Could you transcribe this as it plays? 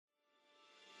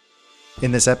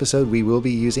In this episode, we will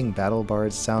be using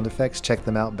BattleBard's sound effects. Check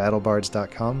them out,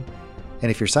 battlebards.com.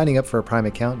 And if you're signing up for a Prime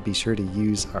account, be sure to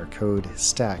use our code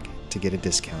STACK to get a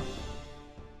discount.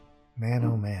 Man,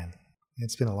 oh man.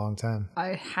 It's been a long time.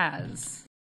 It has.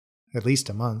 At least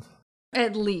a month.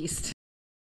 At least.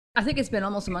 I think it's been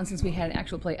almost a month since we had an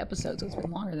actual play episode, so it's been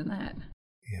longer than that.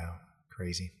 Yeah,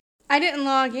 crazy. I didn't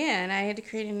log in. I had to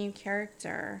create a new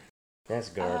character. That's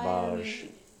garbage.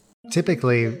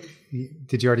 Typically,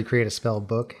 did you already create a spell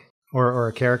book or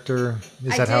a character?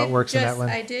 Is that how it works in that one?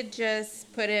 I did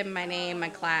just put in my name, my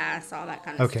class, all that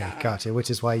kind of stuff. Okay, gotcha.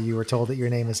 Which is why you were told that your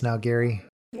name is now Gary?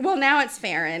 Well, now it's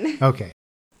Farron. Okay.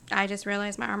 I just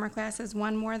realized my armor class is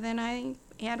one more than I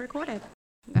had recorded.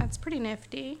 That's pretty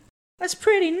nifty. That's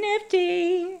pretty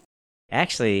nifty.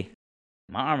 Actually,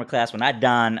 my armor class, when I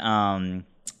don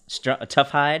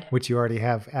Tough Hide, Which you already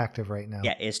have active right now.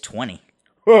 yeah, is 20.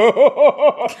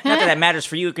 Not that matters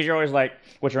for you, because you're always like,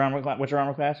 what's your armor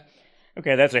class?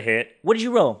 Okay, that's a hit. What did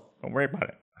you roll? Don't worry about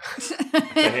it. That's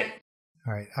a hit.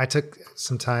 All right. I took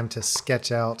some time to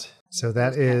sketch out. So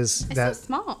that is It's that so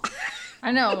small.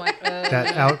 I know. Like,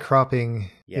 that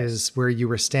outcropping Yes. is where you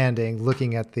were standing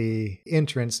looking at the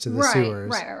entrance to the right,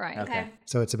 sewers. Right. Okay.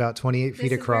 So it's about 28 feet This is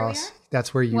where we across. are?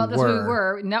 That's where you Well, were. that's where we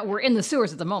were. Now we're in the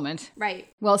sewers at the moment. Right,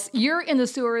 Well, you're in the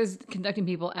sewers conducting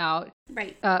people out.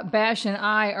 right. Bash and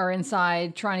I are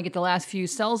inside trying to get the last few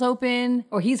cells open,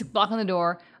 or he's blocking the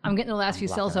door. I'm getting the last few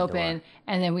cells blocking the open, door.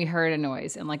 and then we heard a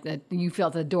noise, and like you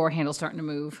felt the door handle starting to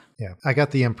move. Yeah. I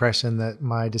got the impression that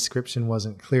my description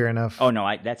wasn't clear enough. Oh, no,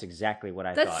 that's exactly what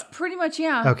I That's thought. pretty much,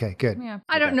 yeah. Okay, good. Yeah.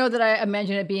 I don't know that I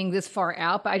imagined it being this far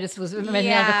out, but I just was imagining like a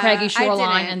Yeah, craggy I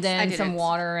shoreline didn't. and I then some didn't.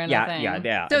 water and a Yeah, thing.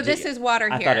 yeah. So this is water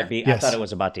I here. thought I Yes. thought it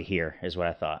was about to here, is what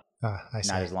I thought. I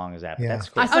see. Not as long as that, but Yeah. that's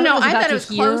cool. I thought Oh, no, it was I about thought it was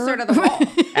to here. closer to the wall.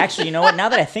 Actually, you know what? Now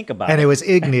that I think about And it, it was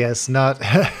igneous, not...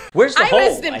 where's the I hole?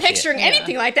 wasn't I see it. picturing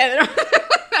anything like that.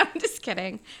 I'm just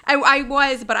kidding. I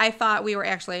was, but I thought we were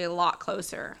actually a lot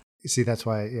closer. See, that's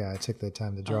why, I took the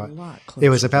time to draw it. lot It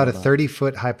was closer about a to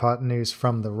 30-foot hypotenuse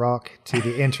from the rock to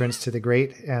the entrance to the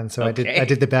grate, and so Okay. I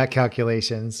did the back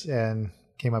calculations and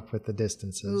came up with the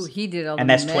distances. Ooh, he did all And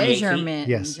the that's 28 feet? measurement.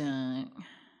 Yes.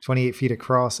 28 feet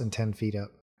across and 10 feet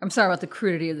up. I'm sorry about the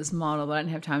crudity of this model, but I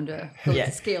didn't have time to look Yeah. at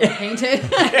the scale and paint it.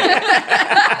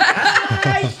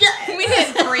 We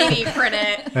did 3D print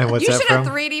it. And what's you that should have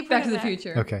from? 3D printed Back to the that.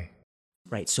 Future. Okay.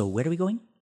 Right, so where are we going?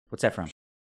 What's that from?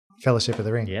 Fellowship of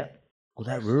the Ring. Yeah. Well,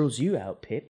 that rules you out,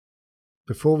 Pip.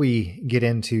 Before we get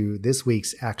into this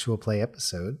week's actual play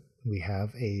episode, we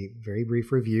have a very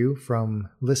brief review from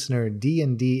listener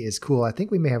D&D is Cool. I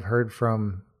think we may have heard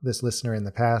from this listener in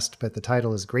the past, but the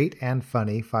title is Great and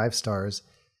Funny, 5 stars,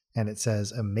 and it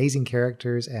says amazing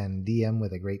characters and DM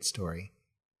with a great story.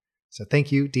 So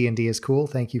thank you, D&D is Cool.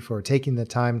 Thank you for taking the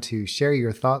time to share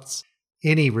your thoughts.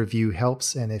 Any review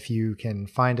helps, and if you can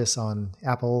find us on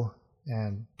Apple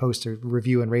and post a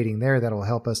review and rating there, that'll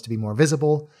help us to be more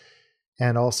visible.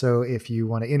 And also, if you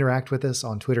want to interact with us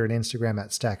on Twitter and Instagram at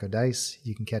StackO'Dice,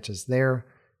 you can catch us there,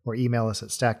 or email us at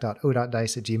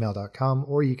stack.o.dice@gmail.com,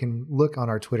 or you can look on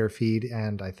our Twitter feed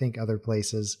and I think other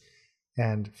places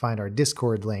and find our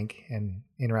Discord link and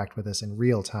interact with us in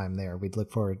real time there. We'd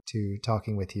look forward to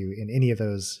talking with you in any of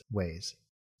those ways.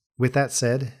 With that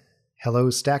said, hello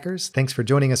Stackers. Thanks for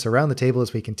joining us around the table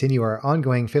as we continue our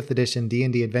ongoing 5th edition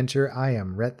D&D adventure. I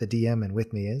am Rhett the DM, and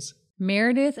with me is...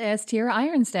 Meredith as Tira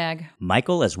Ironstag.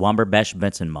 Michael as Womberbash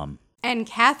Benson Mum. And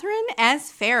Catherine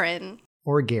as Farron.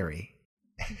 Or Gary.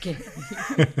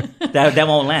 That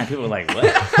won't land. People are like,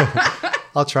 what?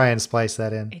 I'll try and splice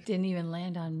that in. It didn't even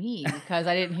land on me because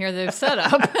I didn't hear the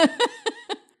setup.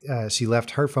 She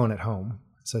left her phone at home,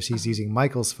 so she's using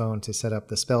Michael's phone to set up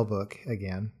the spell book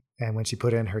again. And when she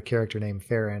put in her character name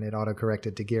Farron, it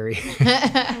auto-corrected to Gary.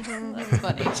 That's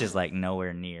funny. It's just like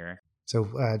nowhere near. So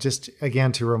just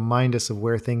again to remind us of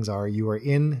where things are, you are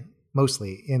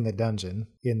mostly in the dungeon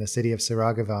in the city of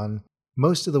Saragavan,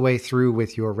 most of the way through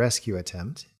with your rescue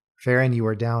attempt. Farron, you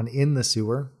are down in the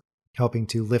sewer, helping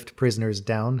to lift prisoners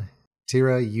down.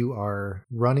 Tira, you are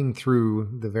running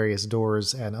through the various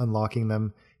doors and unlocking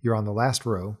them. You're on the last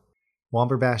row.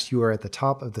 Womberbash, you are at the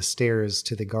top of the stairs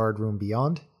to the guard room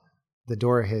beyond. The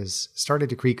door has started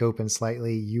to creak open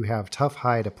slightly. You have Tough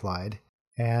Hide applied.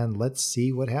 And let's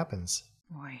see what happens.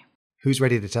 Boy. Who's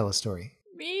ready to tell a story?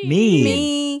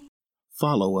 Me.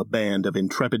 Follow a band of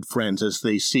intrepid friends as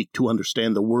they seek to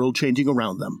understand the world changing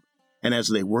around them, and as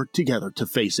they work together to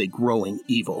face a growing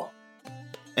evil.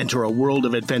 Enter a world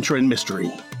of adventure and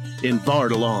mystery in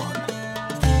Vardalon.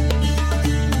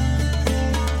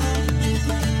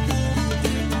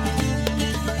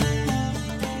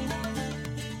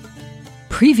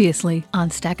 Previously on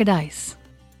Stack of Dice.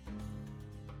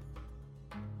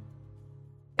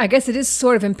 I guess it is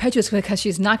sort of impetuous because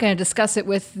she's not going to discuss it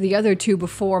with the other two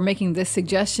before making this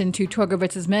suggestion to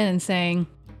Torgovitz's men and saying,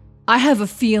 I have a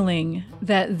feeling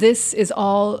that this is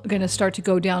all going to start to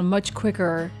go down much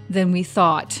quicker than we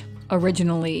thought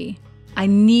originally. I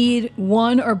need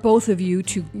one or both of you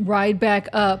to ride back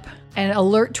up and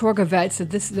alert Torgovitz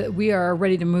that we are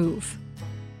ready to move.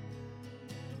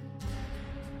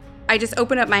 I just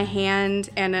open up my hand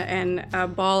and a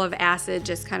ball of acid,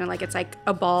 just kind of like it's like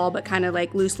a ball, but kind of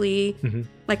like loosely,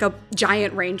 like a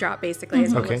giant raindrop, basically,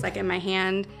 is what it looks like in my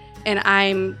hand. And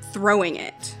I'm throwing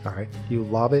it. All right. You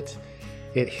lob it.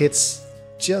 It hits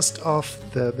just off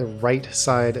the right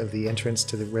side of the entrance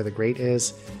to where the grate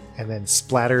is, and then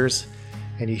splatters,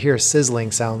 and you hear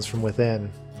sizzling sounds from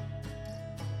within.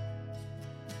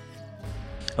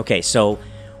 Okay, so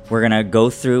we're going to go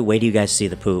through... Wait till you guys see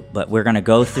the poop. But we're going to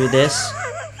go through this,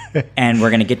 and we're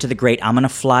going to get to the grate. I'm going to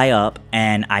fly up,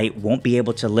 and I won't be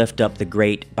able to lift up the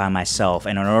grate by myself.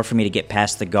 And in order for me to get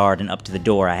past the guard and up to the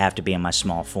door, I have to be in my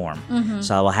small form.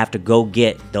 So I will have to go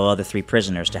get the other 3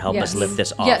 prisoners to help us lift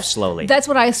this off slowly. That's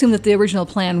what I assumed that the original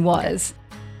plan was.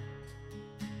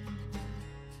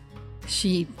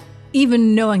 She,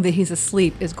 even knowing that he's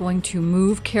asleep, is going to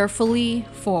move carefully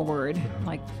forward,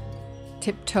 like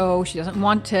tiptoe. She doesn't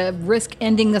want to risk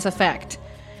ending this effect.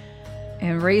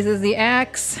 And raises the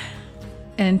axe.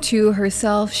 And to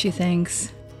herself, she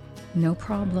thinks, no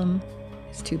problem.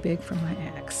 It's too big for my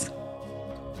axe.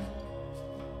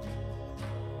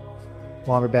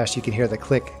 Womberbash, you can hear the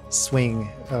click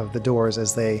swing of the doors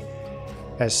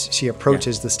as she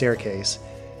approaches the staircase,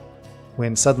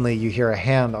 when suddenly you hear a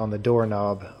hand on the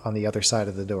doorknob on the other side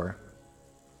of the door.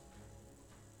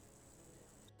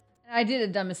 I did a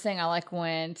dumbest thing. I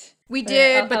went. We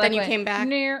did, but then you came back.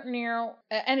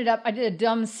 Ended up, I did a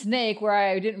dumb snake where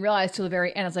I didn't realize till the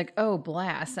very end. I was like, oh,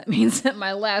 blast. That means that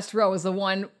my last row is the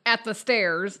one at the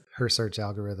stairs. Her search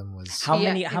algorithm was How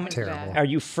many terrible. are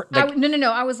you...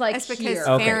 No. I was like, That's because here.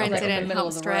 Farron Like in the didn't middle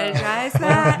help of the row. strategize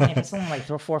that. If it's only like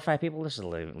 4 or 5 people, let's just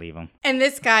leave them. And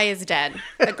this guy is dead.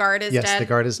 The guard is Yes, dead. the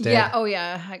guard is dead. Yeah, oh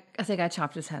yeah. I think I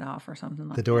chopped his head off or something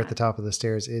like that. The door at the top of the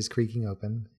stairs is creaking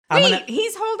open. Wait,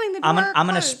 he's holding the door I'm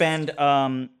gonna closed.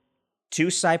 spend 2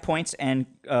 psi points and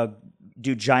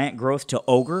do giant growth to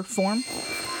ogre form.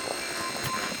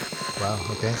 Wow,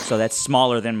 okay. So that's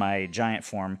smaller than my giant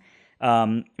form.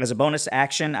 As a bonus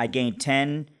action, I gain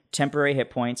 10 temporary hit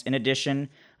points. In addition,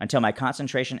 until my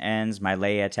concentration ends, my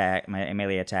melee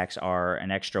attacks are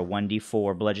an extra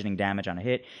 1d4 bludgeoning damage on a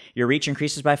hit. Your reach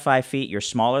increases by 5 feet. You're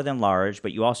smaller than large,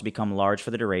 but you also become large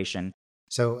for the duration.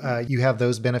 So you have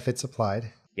those benefits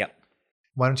applied. Yep.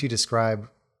 Why don't you describe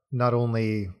not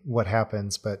only what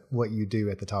happens, but what you do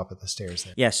at the top of the stairs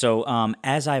there? Yeah, so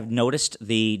as I've noticed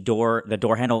the door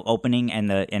handle opening and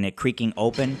it creaking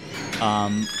open,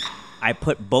 I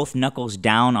put both knuckles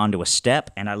down onto a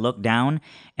step and I look down,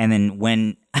 and then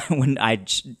when I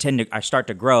start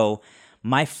to grow,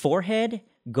 my forehead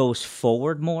goes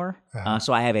forward more,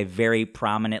 so I have a very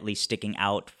prominently sticking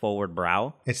out forward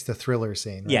brow. It's the thriller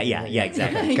scene, right? Yeah,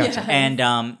 exactly.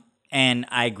 Gotcha. And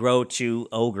I grow to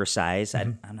ogre size.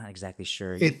 I'm not exactly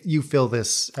sure. You fill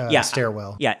this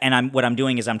stairwell. Yeah, and what I'm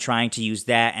doing is I'm trying to use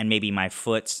that and maybe my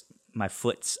foot's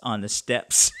on the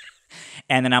steps.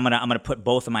 And then I'm gonna put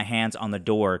both of my hands on the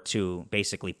door to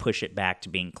basically push it back to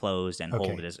being closed and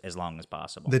hold it as long as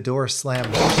possible. The door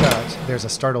slams shut. There's a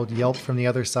startled yelp from the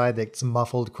other side that's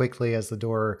muffled quickly as the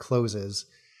door closes.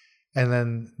 And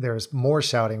then there's more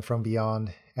shouting from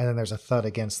beyond, and then there's a thud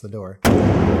against the door.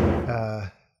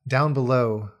 Down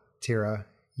below, Tira,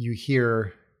 you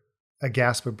hear a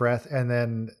gasp of breath, and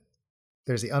then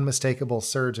there's the unmistakable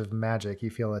surge of magic. You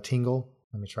feel a tingle.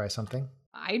 Let me try something.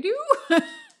 I do?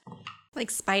 Like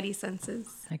spidey senses.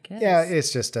 I guess. Yeah,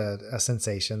 it's just a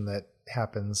sensation that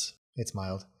happens. It's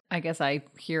mild. I guess I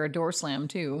hear a door slam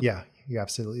too. Yeah, you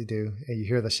absolutely do. And you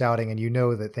hear the shouting, and you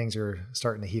know that things are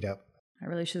starting to heat up. I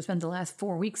really should have spent the last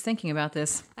 4 weeks thinking about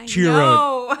this. I Cheer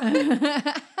know.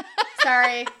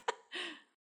 Sorry.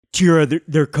 Tira,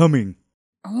 they're coming.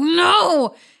 Oh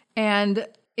no! And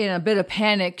in a bit of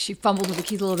panic, she fumbles with the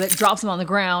keys a little bit, drops them on the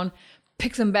ground,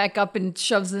 picks them back up, and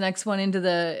shoves the next one into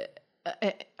the.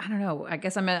 I don't know. I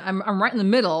guess I'm right in the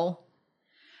middle.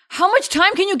 How much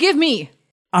time can you give me?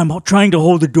 I'm trying to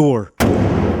hold the door.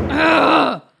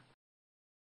 Ugh!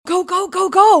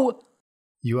 Go!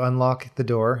 You unlock the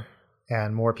door,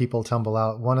 and more people tumble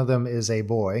out. One of them is a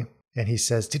boy, and he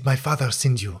says, "Did my father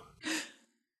send you?"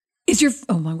 Is your...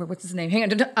 Oh my word, what's his name? Hang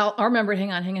on. I'll remember it.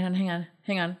 Hang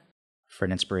on. For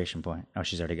an inspiration point. Oh,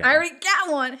 she's already got I it. already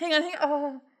got one. Hang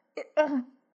on.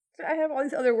 I have all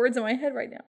these other words in my head right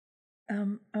now.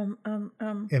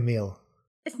 Emil.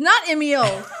 It's not Emil.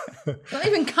 Not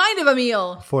even kind of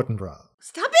Emil. Fortinbras.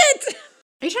 Stop it!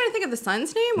 Are you trying to think of the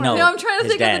son's name? Or No. No, I'm trying to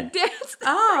his think dad. of the dad's.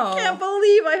 Oh. I can't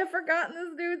believe I have forgotten this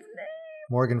dude's name.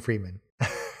 Morgan Freeman.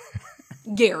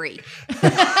 Gary.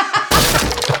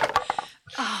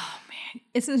 Oh, man.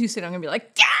 As soon as you say it, I'm going to be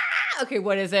like, yeah! Okay,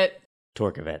 what is it?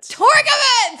 Torkovets.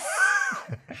 Torgovitz!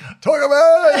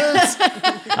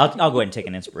 Torgovitz! I'll go ahead and take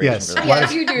an inspiration. Yes. For that.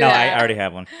 Yes, you do No, that. I already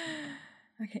have one.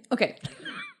 Okay.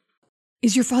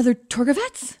 Is your father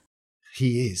Torgovitz?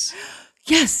 He is.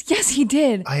 Yes, he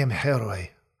did. I am Heroi.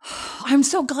 I'm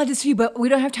so glad to see you, but we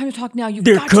don't have time to talk now. You've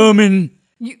They're got to- coming.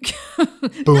 You-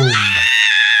 Boom.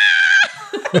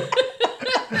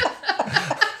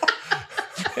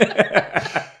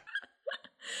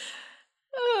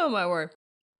 oh, my word.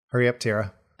 Hurry up,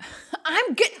 Tira.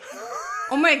 I'm getting...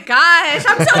 Oh my gosh,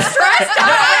 I'm so stressed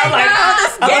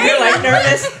out. I'm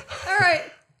nervous. All right.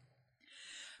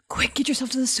 Quick, get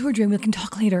yourself to the sewer drain. We can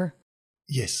talk later.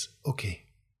 Yes, okay.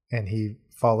 And he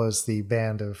follows the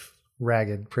band of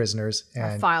ragged prisoners, I'll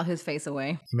and file his face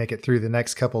away. you make it through the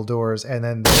next couple doors, and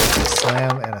then there's a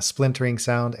slam and a splintering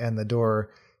sound, and the door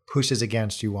pushes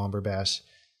against you, Womberbash.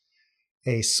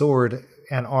 A sword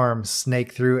and arm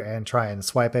snake through and try and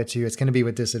swipe at you. It's going to be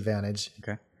with disadvantage.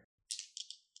 Okay.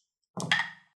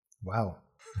 Wow.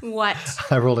 What?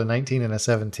 I rolled a 19 and a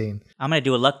 17. I'm going to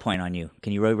do a luck point on you.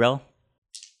 Can you roll?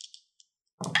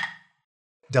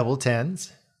 Double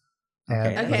tens. And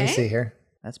Okay. let me see here.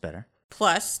 That's better.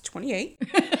 Plus 28.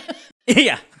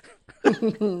 Yeah.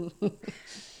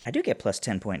 I do get plus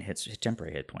 10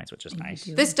 temporary hit points, which is nice.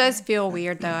 This does feel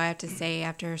weird, though, I have to say,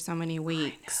 after so many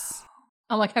weeks.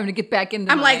 I'm like having to get back into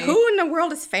I'm like, who in the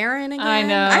world is Farron again? I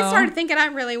know. I started thinking I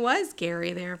really was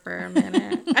Gary there for a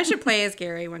minute. I should play as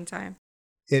Gary one time.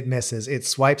 It misses. It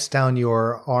swipes down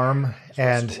your arm,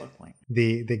 and Luck point.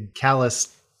 the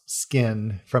callous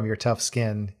skin from your tough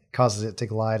skin causes it to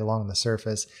glide along the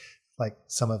surface. Like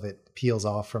some of it peels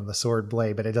off from the sword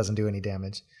blade, but it doesn't do any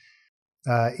damage.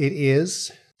 It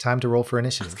is time to roll for I was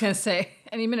initiative. going to say,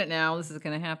 any minute now, this is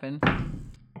going to happen.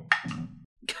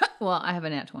 Well, I have a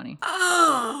nat 20.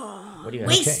 Oh, What do you have?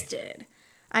 wasted.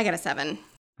 I got a 7.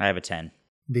 I have a 10.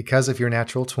 Because of your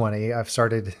natural 20,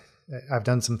 I've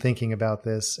done some thinking about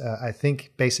this. I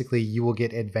think basically you will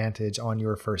get advantage on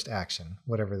your first action,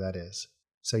 whatever that is.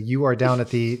 So you are down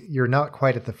you're not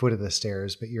quite at the foot of the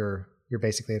stairs, but you're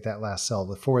basically at that last cell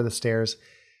before the stairs.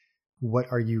 What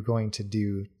are you going to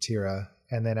do, Tira?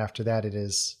 And then after that it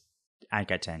is, I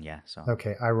got 10, yeah. So.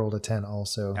 okay, I rolled a 10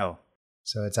 also. Oh.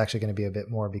 So it's actually going to be a bit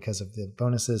more because of the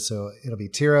bonuses. So it'll be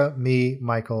Tira, me,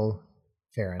 Michael,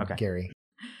 Farron, Okay. Gary.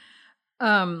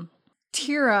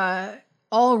 Tira,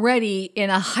 already in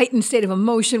a heightened state of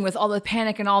emotion with all the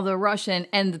panic and all the rush and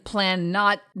the plan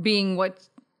not being what,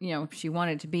 she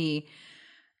wanted to be,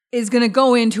 is going to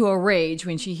go into a rage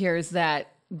when she hears that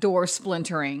door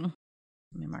splintering.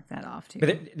 Let me mark that off, too.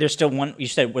 But there's still one. You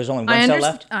said there's only one cell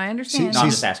left? I understand. No, I'm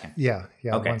just asking. Yeah,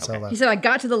 Okay, one cell okay. left. He said, I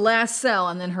got to the last cell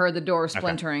and then heard the door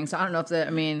splintering. So I don't know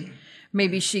if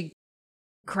maybe she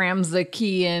crams the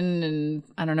key in and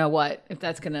I don't know if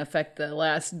that's going to affect the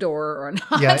last door or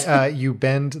not. Yeah, you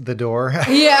bend the door.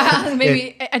 Yeah,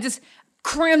 maybe I just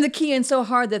cram the key in so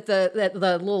hard that the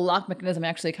little lock mechanism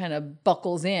actually kind of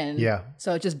buckles in. Yeah.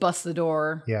 So it just busts the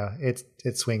door. Yeah, it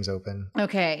swings open.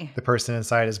 Okay. The person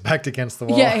inside is backed against the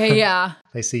wall. Yeah.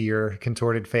 They see your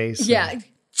contorted face. Yeah.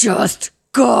 Just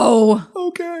go.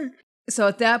 Okay. So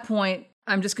at that point,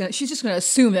 she's just gonna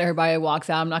assume that everybody walks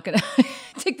out. I'm not gonna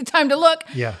take the time to look.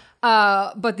 Yeah.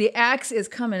 But the axe is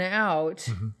coming out.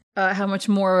 Mm-hmm. How much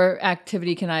more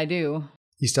activity can I do?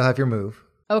 You still have your move.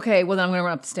 Okay, well then I'm gonna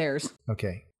run up the stairs.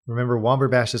 Okay. Remember,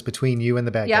 Womberbash is between you and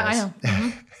the bad Yeah, guys. I know.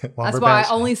 Mhm. That's Womberbash, why I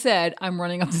only said I'm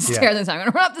running up the stairs this time. I'm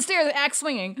gonna run up the stairs, axe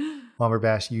swinging.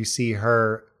 Womberbash, you see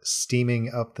her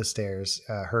steaming up the stairs.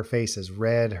 Her face is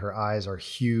red. Her eyes are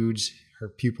huge. Her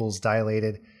pupils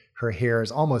dilated. Her hair is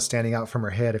almost standing out from her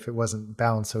head if it wasn't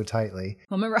bound so tightly.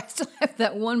 Well, remember, I still have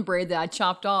that one braid that I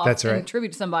chopped off That's right. in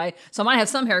tribute to somebody, so I might have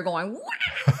some hair going.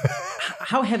 Wah!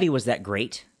 How heavy was that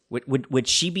grate? Would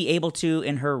she be able to,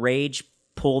 in her rage,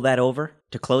 pull that over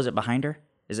to close it behind her?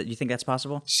 You think that's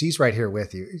possible? She's right here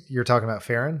with you. You're talking about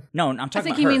Farron? No, I'm talking I think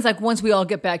about he her. means like once we all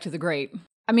get back to the grate.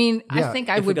 I mean, Yeah, I think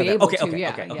I if we would go be there. able Okay, to. okay, Yeah,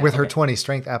 okay, yeah. okay. With her 20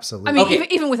 strength, absolutely. I mean, Okay.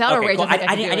 even without a rage, cool. I think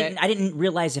I could do it. I didn't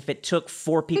realize if it took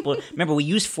 4 people. Remember, we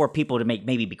used 4 people to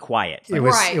maybe be quiet. it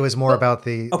was Right. it was more about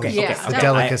the Yeah. the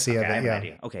delicacy of I have it. an Yeah.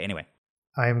 idea. Okay, anyway.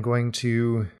 I am going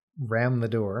to ram the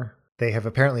door. They have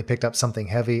apparently picked up something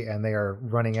heavy and they are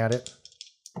running at it.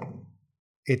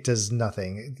 It does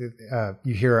nothing.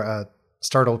 You hear a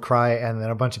startled cry, and then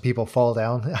a bunch of people fall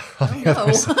down on the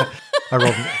other side.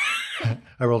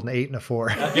 I rolled an 8 and a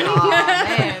 4. Oh,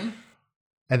 man.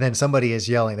 And then somebody is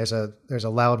yelling. There's a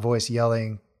loud voice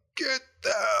yelling, "Get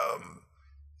them!"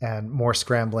 And more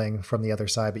scrambling from the other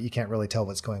side, but you can't really tell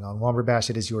what's going on. Womberbash,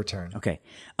 it is your turn. Okay.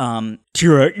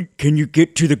 Tira, can you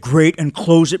get to the grate and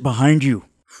close it behind you?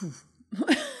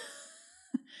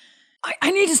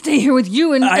 I need to stay here with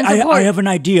you and support. I have an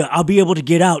idea. I'll be able to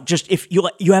get out. Just if you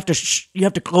have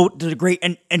to go to the grate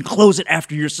and close it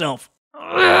after yourself.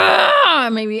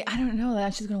 Maybe, I don't know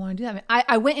that she's going to want to do that.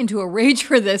 I went into a rage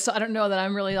for this, so I don't know that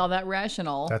I'm really all that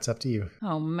rational. That's up to you.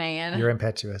 Oh, man. You're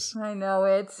impetuous. I know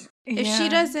it. If she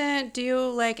doesn't do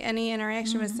like any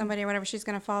interaction with somebody or whatever, she's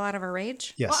going to fall out of her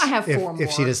rage. Yes. Well, I have 4 more.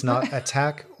 If she does not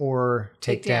attack or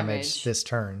take damage damage this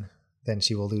turn, then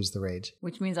she will lose the rage.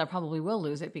 Which means I probably will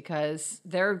lose it because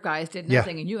their guys did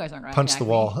nothing and you guys aren't going to punch the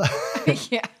wall.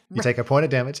 Yeah. You take a point of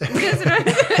damage. But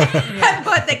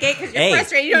the gate because you're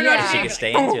frustrated. You don't know what to She do. could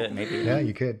stay into it, maybe. Yeah,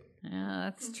 you could. Yeah,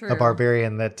 that's true. A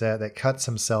barbarian that cuts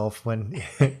himself when,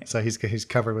 so he's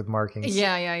covered with markings.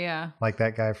 Yeah. Like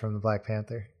that guy from the Black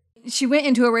Panther. She went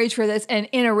into a rage for this, and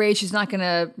in a rage, she's not going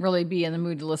to really be in the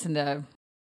mood to listen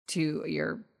to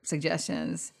your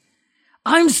suggestions.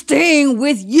 I'm staying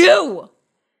with you.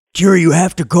 Tira, you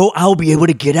have to go. I'll be able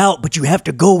to get out, but you have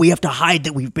to go. We have to hide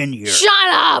that we've been here. Shut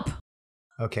up.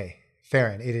 Okay,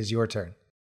 Farron, it is your turn.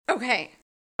 Okay.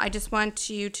 I just want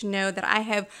you to know that I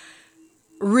have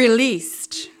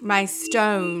released my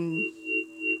stone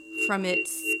from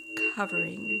its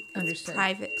covering. Understood.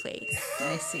 Private place.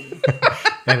 I see.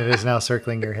 And it is now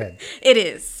circling your head. It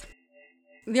is.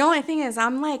 The only thing is,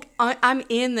 I'm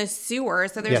in the sewer,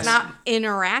 so there's Yes. not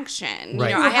interaction.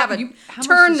 Right. You know, I have How a much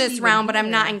turn does this she round, even but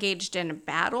I'm not hear? engaged in a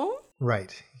battle.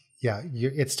 Right. Yeah,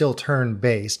 it's still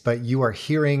turn-based, but you are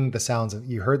hearing the sounds of,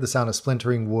 you heard the sound of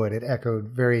splintering wood. It echoed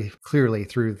very clearly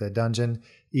through the dungeon,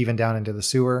 even down into the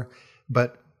sewer.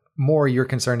 But more you're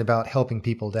concerned about helping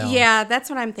people down. Yeah, that's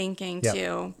what I'm thinking Yeah.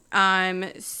 too.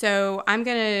 So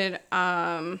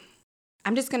I'm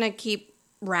just gonna keep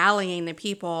rallying the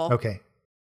people. Okay.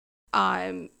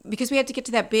 Because we have to get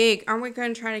to that big. Aren't we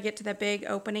going to try to get to that big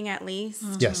opening at least?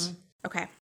 Yes. Okay.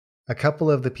 A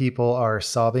couple of the people are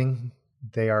sobbing.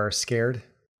 They are scared,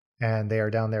 and they are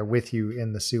down there with you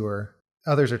in the sewer.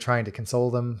 Others are trying to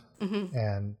console them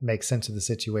and make sense of the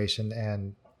situation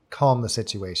and calm the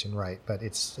situation, right? But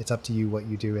it's up to you what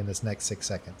you do in this next 6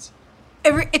 seconds.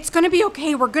 It's going to be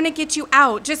okay. We're going to get you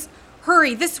out. Just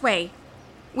hurry this way.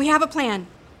 We have a plan.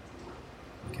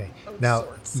 Okay. Now,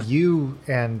 you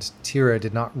and Tira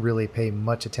did not really pay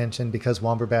much attention because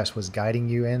Womberbash was guiding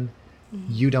you in.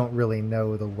 You don't really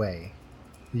know the way.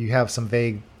 You have some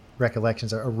vague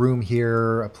recollections, a room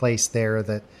here, a place there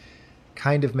that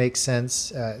kind of makes sense,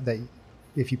 that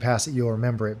if you pass it, you'll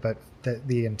remember it. But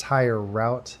the entire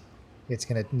route, you're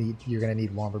going to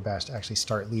need Womberbash to actually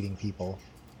start leading people.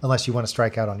 Unless you want to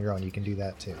strike out on your own, you can do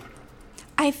that too.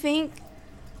 I think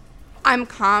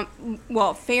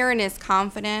Farron is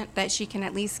confident that she can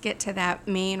at least get to that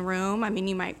main room. I mean,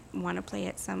 you might want to play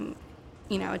it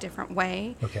a different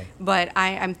way. Okay. But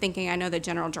I'm thinking I know the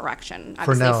general direction, For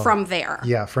obviously, now, from there.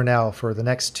 Yeah, for now, for the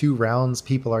next 2 rounds,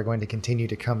 people are going to continue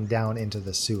to come down into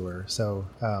the sewer. So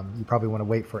you probably want to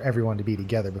wait for everyone to be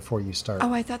together before you start.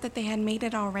 Oh, I thought that they had made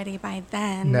it already by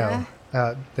then. No.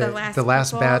 The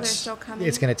last people, batch, they're still coming?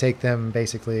 it's going to take them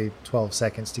basically 12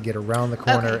 seconds to get around the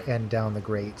corner and down the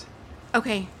grate.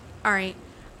 Okay. All right.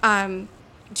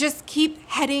 Just keep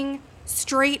heading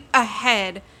straight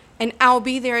ahead, and I'll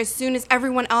be there as soon as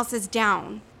everyone else is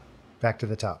down. Back to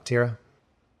the top. Tira?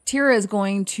 Tira is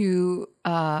going to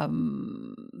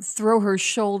throw her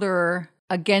shoulder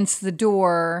against the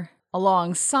door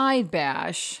alongside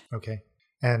Bash. Okay.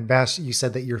 And Bash, you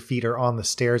said that your feet are on the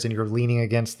stairs and you're leaning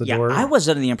against the door? I was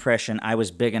under the impression I was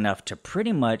big enough to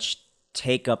pretty much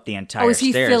take up the entire is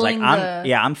he stairs. filling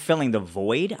I'm filling the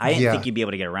void. I didn't Yeah. think you'd be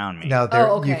able to get around me. Now, you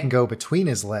okay. can go between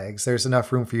his legs. There's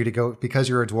enough room for you to go, because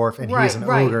you're a dwarf and he's an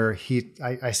Right. ogre.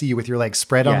 I see you with your legs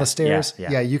spread on Yeah, the stairs.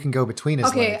 yeah. You can go between his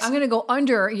Okay, legs. I'm going to go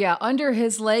under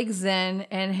his legs then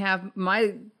and have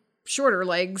my shorter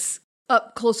legs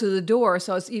up close to the door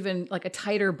so it's even like a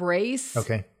tighter brace.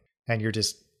 Okay. And you're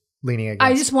just leaning against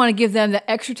I just want to give them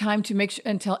the extra time to make sure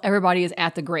until everybody is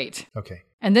at the grate. Okay.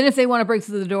 And then if they want to break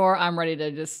through the door, I'm ready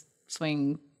to just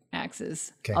swing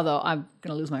axes. Okay. Although I'm going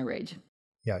to lose my rage.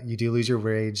 Yeah, you do lose your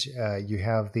rage. You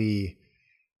have a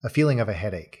feeling of a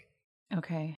headache,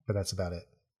 Okay. but that's about it.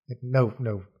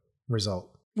 No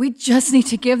result. We just need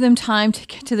to give them time to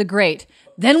get to the grate.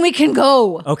 Then we can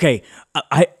go. Okay,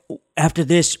 after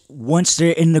this, once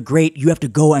they're in the grate, you have to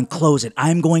go and close it.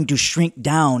 I'm going to shrink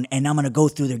down, and I'm going to go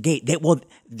through their gate.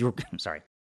 I'm sorry.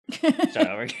 Start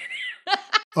over again.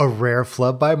 A rare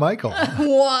flub by Michael.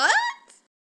 What?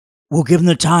 We'll give them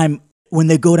the time. When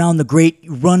they go down the grate,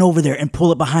 run over there and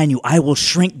pull it behind you. I will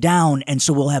shrink down, and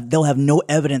so they'll have no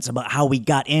evidence about how we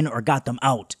got in or got them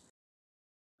out.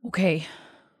 Okay.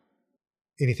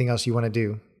 Anything else you want to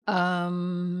do? I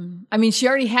mean, she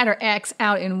already had her axe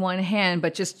out in one hand,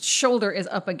 but just shoulder is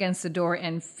up against the door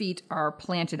and feet are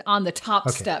planted on the top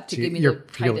step to give me the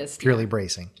tightest. Purely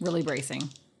bracing. Really bracing.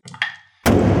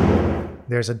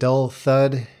 There's a dull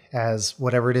thud as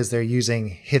whatever it is they're using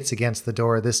hits against the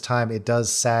door. This time it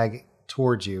does sag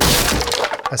towards you.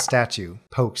 A statue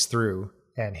pokes through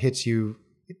and hits you,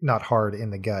 not hard in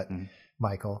the gut,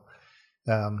 Michael.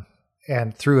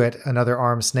 And through it, another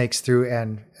arm snakes through.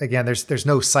 And again, there's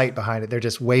no sight behind it. They're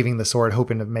just waving the sword,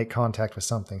 hoping to make contact with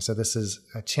something. So this is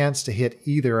a chance to hit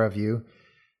either of you.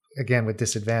 Again, with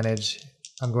disadvantage,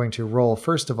 I'm going to roll,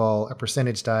 first of all, a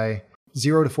percentage die.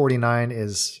 0 to 49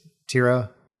 is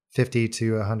Tira. 50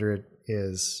 to 100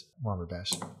 is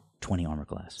Womberbash. 20 armor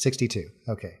class. 62.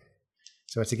 Okay.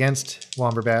 So it's against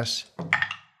Womberbash.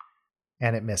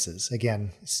 And it misses.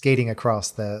 Again, skating across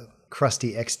the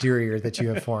crusty exterior that you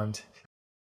have formed.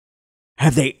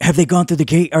 Have they gone through the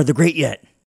gate or the grate yet?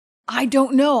 I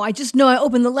don't know. I just know I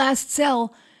opened the last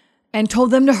cell and told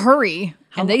them to hurry.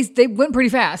 And they went pretty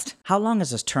fast. How long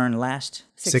does this turn last?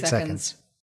 6 seconds.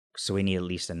 So we need at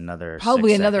least another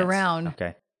Probably 6 another seconds. round.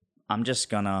 Okay. I'm just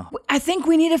gonna... I think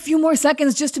we need a few more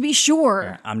seconds just to be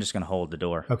sure. I'm just gonna hold the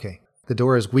door. Okay. The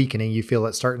door is weakening. You feel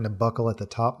it starting to buckle at the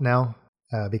top now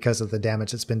because of the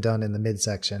damage that's been done in the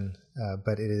midsection.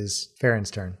 But it is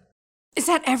Farron's turn. Is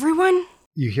that everyone?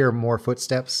 You hear more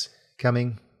footsteps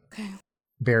coming. Okay.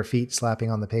 Bare feet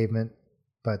slapping on the pavement.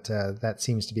 But that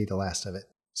seems to be the last of it.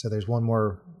 So there's one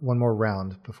more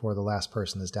round before the last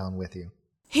person is down with you.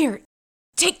 Here,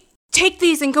 take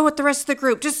these and go with the rest of the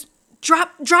group. Just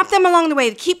drop them along the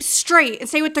way. Keep straight and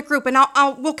stay with the group, and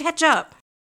we'll catch up.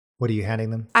 What are you handing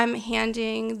them? I'm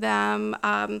handing them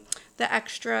the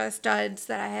extra studs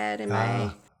that I had in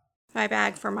my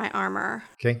bag for my armor.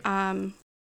 Okay.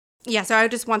 Yeah, so I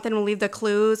just want them to leave the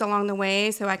clues along the way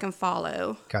so I can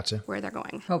follow Gotcha. where they're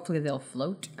going. Hopefully they'll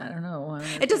float. I don't know.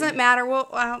 It doesn't matter. We'll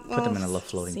Put them in a little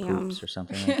floating poops or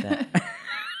something like that.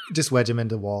 Just wedge them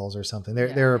into walls or something.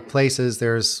 There are places,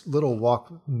 there's little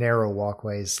narrow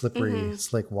walkways, slippery,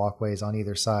 slick walkways on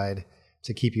either side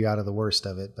to keep you out of the worst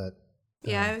of it. But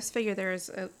yeah, I just figured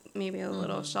there's maybe a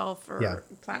little shelf or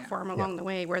platform along the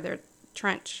way where they're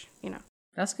trench,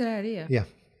 That's a good idea.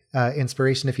 Yeah.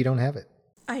 Inspiration if you don't have it.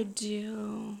 I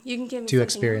do. You can give me 2 something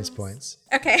experience else. points.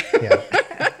 Okay.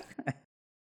 Yeah.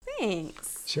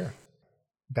 Thanks. Sure.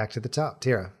 Back to the top.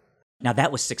 Tira. Now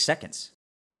that was 6 seconds.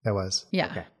 That was. Yeah.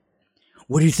 Okay.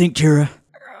 What do you think, Tira?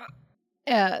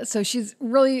 So she's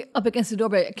really up against the door,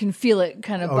 but I can feel it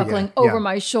kind of buckling yeah. over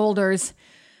my shoulders.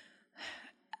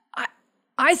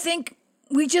 I think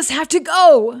we just have to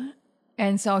go.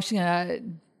 And so she's going to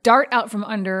dart out from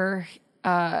under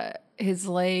his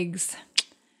legs.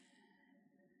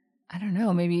 I don't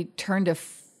know, maybe turn to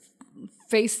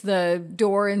face the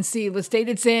door and see what state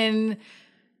it's in.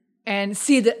 And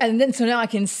so now I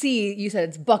can see, you said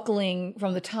it's buckling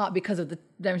from the top because of the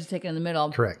damage taken in the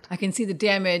middle. Correct. I can see the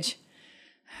damage.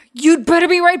 You'd better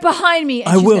be right behind me.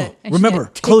 And I will.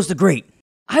 Remember, close the grate.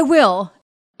 I will.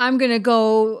 I'm going to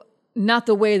go not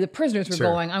the way the prisoners were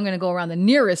going. I'm going to go around the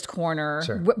nearest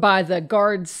corner by the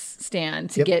guards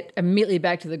stand to get immediately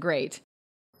back to the grate.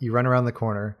 You run around the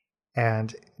corner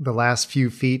and the last few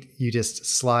feet, you just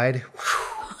slide.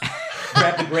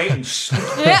 Grab the grate and...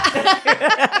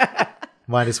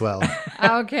 Might as well.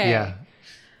 Okay.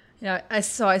 Yeah.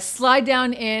 So I slide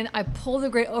down in, I pull the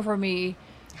grate over me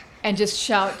and just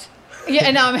shout. Yeah,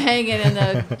 and now I'm hanging in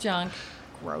the junk.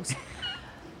 Gross.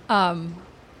 And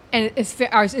is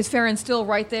Farron still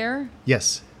right there?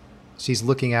 Yes. She's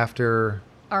looking after...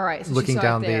 All right. So looking she's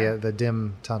down right the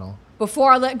dim tunnel.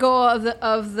 Before I let go of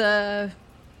the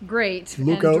grate.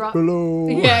 Look out below.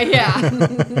 Yeah.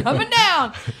 Coming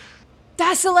down.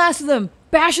 That's the last of them.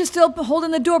 Bash is still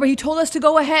holding the door, but he told us to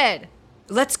go ahead.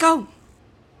 Let's go.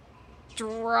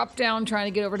 Drop down, trying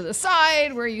to get over to the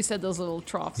side where you said those little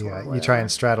troughs were. Yeah, you try and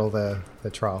straddle the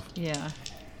trough. Yeah,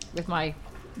 with my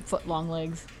foot-long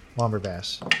legs.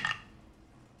 Womberbash.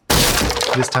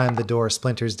 This time the door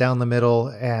splinters down the middle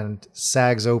and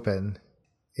sags open.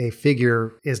 A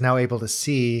figure is now able to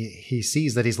see. He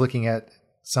sees that he's looking at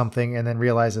something and then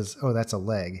realizes, oh, that's a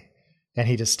leg. And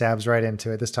he just stabs right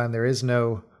into it. This time there is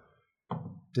no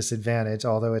disadvantage,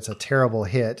 although it's a terrible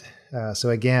hit. So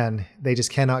again, they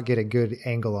just cannot get a good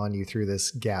angle on you through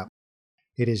this gap.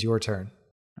 It is your turn.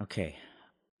 Okay.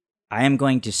 I am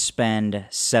going to spend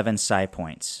 7 psi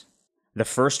points. The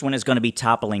first one is going to be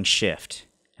Toppling Shift.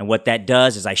 And what that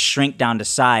does is I shrink down to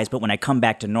size, but when I come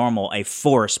back to normal, a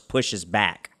force pushes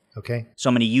back. Okay. So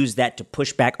I'm going to use that to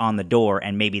push back on the door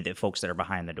and maybe the folks that are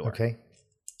behind the door. Okay.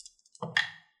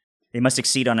 They must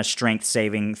succeed on a strength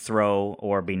saving throw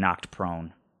or be knocked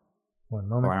prone. One Or I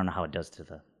moment. don't know how it does to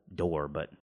the door, but...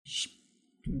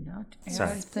 Not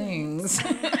Sorry. add things.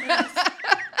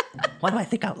 Why do I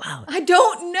think out loud? I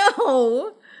don't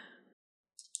know.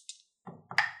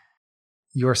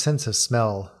 Your sense of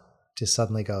smell just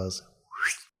suddenly goes.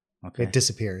 Okay. It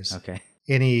disappears. Okay.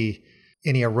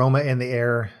 Any aroma in the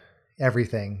air,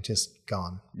 everything just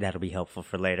gone. That'll be helpful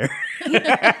for later.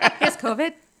 Yes,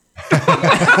 COVID.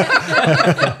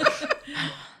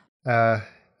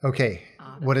 Okay.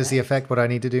 What is the effect? What do I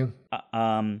need to do?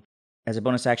 As a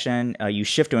bonus action, you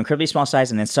shift to incredibly small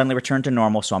size and then suddenly return to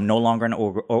normal, so I'm no longer in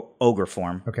ogre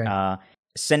form. Okay.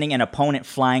 Sending an opponent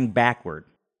flying backward.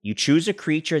 You choose a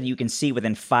creature that you can see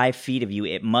within 5 feet of you.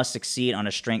 It must succeed on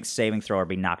a strength saving throw or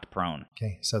be knocked prone.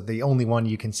 Okay. So the only one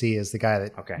you can see is the guy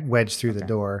that wedged through the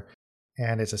door.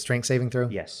 And it's a strength saving throw?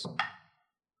 Yes.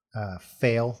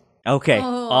 Fail. Okay.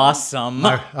 Awesome.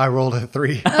 I rolled a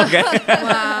 3. Okay.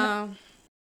 Wow.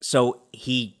 So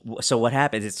what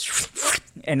happens? It's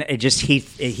and it just he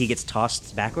gets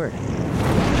tossed backward.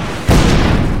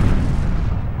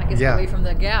 I guess Yeah. away from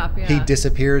the gap. Yeah. He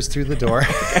disappears through the door.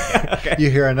 You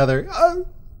hear another "Oh!"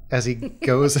 as he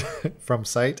goes from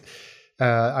sight.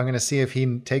 I'm going to see if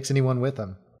he takes anyone with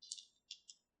him.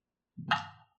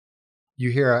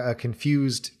 You hear a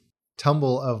confused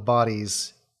tumble of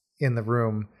bodies in the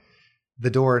room. The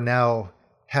door, now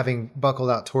having buckled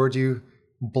out towards you,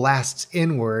 blasts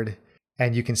inward,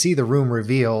 and you can see the room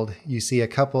revealed. You see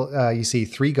you see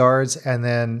 3 guards, and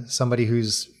then somebody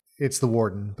it's the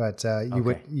warden, but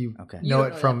you Okay. You know don't it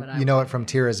know from that, but I you know it from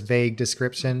Tira's vague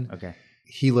description. Okay.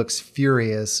 He looks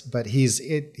furious, but he's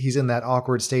in that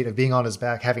awkward state of being on his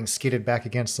back, having skidded back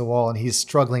against the wall, and he's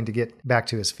struggling to get back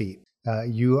to his feet.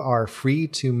 You are free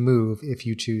to move if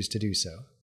you choose to do so.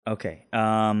 Okay.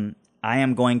 I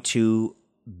am going to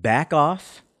back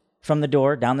off from the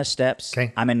door, down the steps.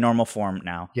 Okay. I'm in normal form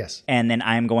now. Yes. And then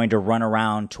I'm going to run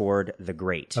around toward the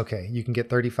grate. Okay, you can get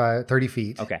 30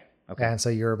 feet. Okay. Okay. And so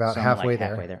you're about So I'm halfway like there.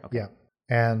 halfway there, okay. Yeah.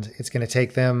 And it's going to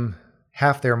take them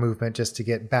half their movement just to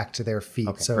get back to their feet.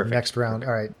 Okay, So perfect, next round.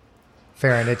 All right.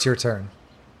 Farron, it's your turn.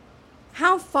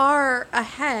 How far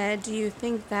ahead do you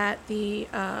think that the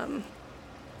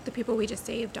people we just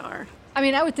saved are? I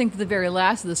mean, I would think the very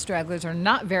last of the stragglers are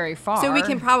not very far. So we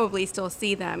can probably still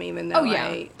see them, even though Oh,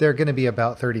 yeah. They're going to be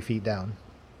about 30 feet down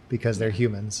because they're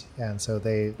humans. And so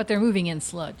But they're moving in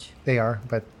sludge. they are,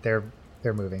 but they're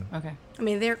moving. Okay. I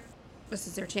mean, this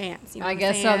is their chance. You know I what I'm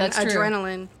guess so, saying? that's true.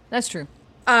 Adrenaline. That's true.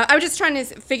 I was just trying to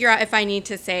figure out if I need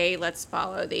to say, let's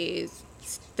follow these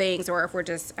things, or if we're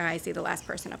just, I see the last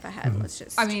person up ahead. Let's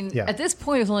just. I mean, Yeah. at this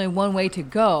point, there's only one way to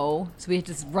go, so we have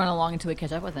to just run along until we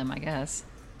catch up with them, I guess.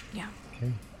 yeah.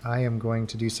 Okay. I am going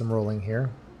to do some rolling here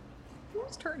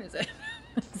Whose turn is it?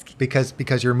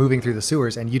 because you're moving through the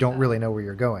sewers and you don't really know where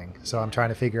you're going. So I'm trying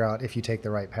to figure out if you take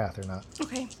the right path or not.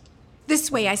 Okay.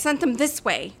 This way. I sent them this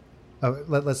way. Oh,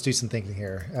 let's do some thinking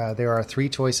here. There are 3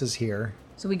 choices here.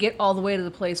 So we get all the way to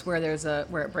the place where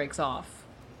where it breaks off.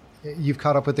 You've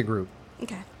caught up with the group.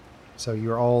 Okay. So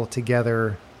you're all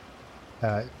together,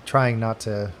 trying not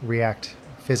to react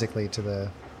physically to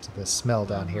the smell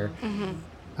down here. Mm-hmm.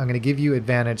 I'm going to give you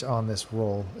advantage on this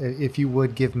roll. If you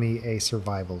would give me a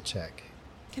survival check.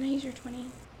 Can I use your 20?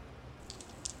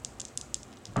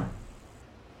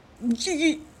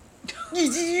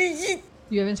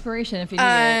 You have inspiration if you need it.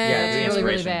 Yeah, It's do really, inspiration.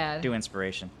 really bad. Do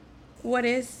inspiration. What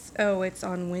is? Oh, it's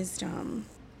on wisdom.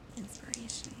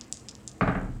 Inspiration.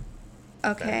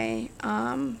 Okay.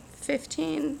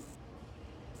 15.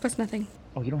 Plus nothing.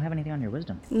 Oh, you don't have anything on your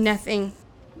wisdom. Nothing.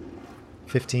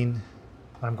 15.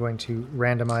 I'm going to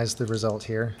randomize the result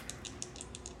here.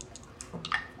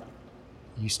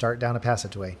 You start down a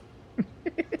passageway.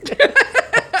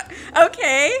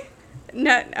 Okay.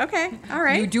 No. Okay. All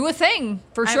right. You do a thing,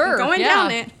 for sure. I'm going yeah.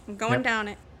 down it. I'm going Yep. down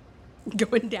it.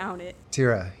 Going down it.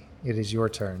 Tira, it is your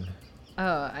turn.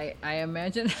 I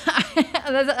imagine.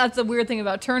 That's a weird thing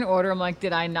about turn order. I'm like,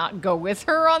 did I not go with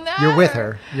her on that? You're with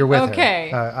her. You're with Okay.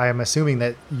 her. I am assuming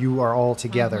that you are all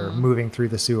together moving through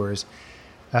the sewers.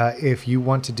 If you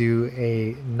want to do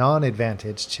a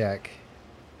non-advantage check,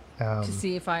 to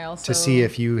see if I also to see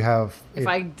if you have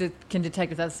can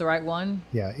detect if that's the right one.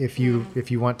 Yeah, if you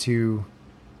want to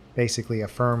basically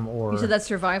affirm or You said that's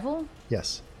survival?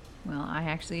 yes. Well, I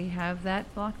actually have that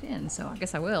locked in, so I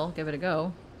guess I will give it a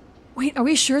go. Wait, are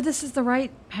we sure this is the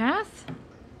right path?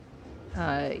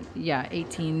 Yeah,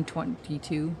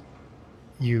 1822.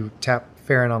 You tap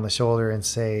Farron on the shoulder and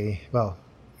say, well,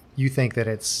 you think that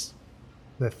it's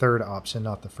the third option,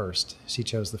 not the first. She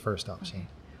chose the first option.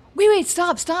 Wait,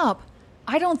 stop.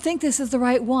 I don't think this is the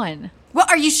right one. Well,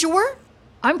 are you sure?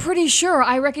 I'm pretty sure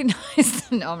I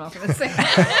recognize... No, I'm not going to say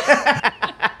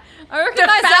that. I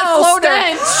recognize that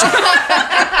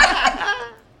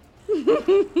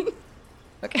floater.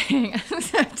 Okay, I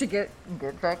have to get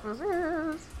back to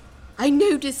this. I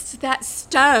noticed that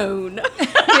stone.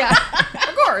 Yeah,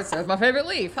 of course. That's my favorite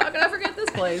leaf. How can I forget this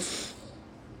place?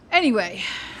 Anyway.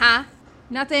 Huh?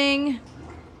 Nothing.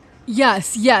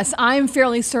 Yes. I'm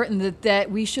fairly certain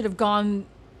that we should have gone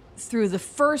through the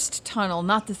first tunnel,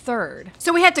 not the third.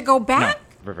 So we had to go back?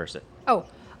 No, reverse it. Oh,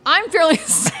 I'm fairly...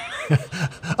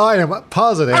 I am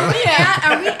positive. Are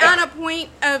we on a point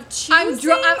of choosing?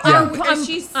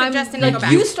 She's suggesting to go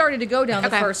back. You started to go down the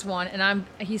Okay. first one, and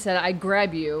he said, I'd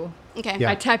grab you. Okay.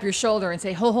 Yeah. I tap your shoulder and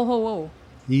say, ho.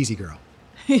 Easy, girl.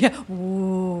 Yeah.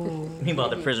 Whoa. Meanwhile,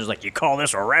 the prisoner's like, you call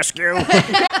this a rescue?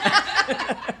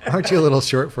 Aren't you a little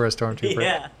short for a stormtrooper?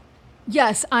 Yeah.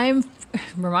 Yes, I'm...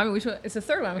 Remind me which one? It's the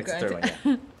third one. It's the third one,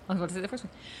 yeah. I was about to say the first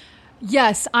one.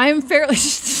 Yes, I'm fairly...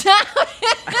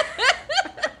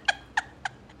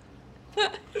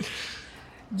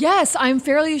 Yes, I'm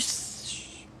fairly...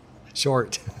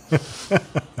 Short.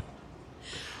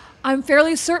 I'm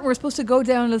fairly certain we're supposed to go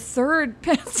down the third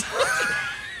passage.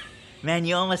 Man,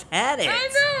 you almost had it. I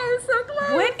know, it's so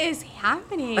close. What is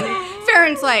happening?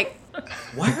 Farron's like,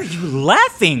 Why are you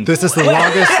laughing? This is the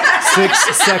longest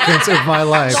 6 seconds of my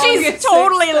life. she's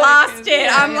totally lost it.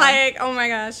 Yeah, I'm yeah. like, oh my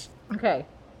gosh. Okay.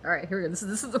 All right, here we go. This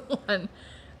is the one.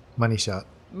 Money shot.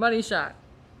 Money shot.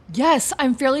 Yes,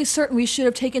 I'm fairly certain we should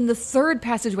have taken the third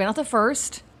passageway, not the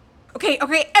first. Okay,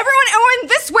 everyone,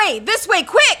 this way,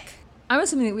 quick. I'm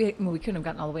assuming that we couldn't have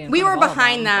gotten all the way in We front were of all of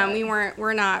behind them. but-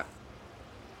 We're not.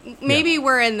 Maybe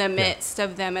we're in the midst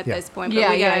of them at Yeah. this point. But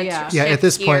Yeah, we gotta yeah. Yeah, at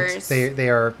this gears. point, they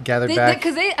are gathered back.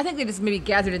 Because I think they just maybe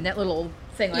gathered in that little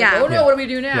thing. Like, Yeah. oh no, Yeah. what do we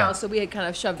do now? Yeah. So we had kind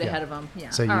of shoved ahead of them.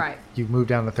 Yeah. So all right. you move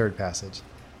down the third passage.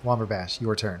 Womberbash,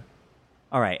 your turn.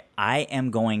 All right, I am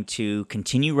going to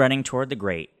continue running toward the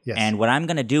grate. Yes. And what I'm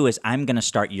going to do is I'm going to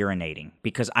start urinating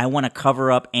because I want to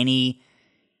cover up any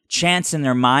chance in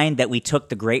their mind that we took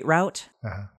the grate route.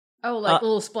 Oh, like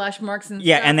little splash marks and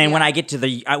Yeah, stuff? and then when I get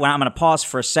to I'm going to pause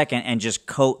for a second and just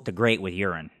coat the grate with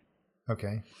urine.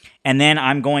 Okay. And then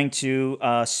I'm going to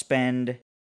spend...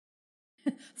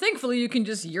 Thankfully, you can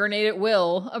just urinate at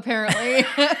will, apparently.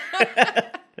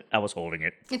 I was holding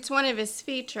it. It's one of his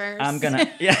features. I'm going to...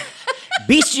 Yeah.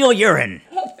 Bestial urine.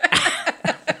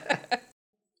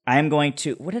 I'm going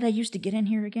to... What did I use to get in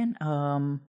here again?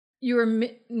 You were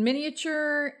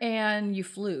miniature and you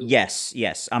flew. Yes.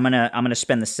 I'm gonna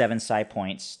spend the 7 psi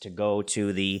points to go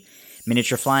to the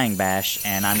miniature flying bash,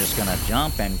 and I'm just gonna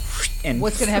jump and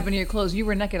What's going to happen to your clothes? You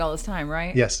were naked all this time,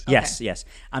 right? Yes. Yes.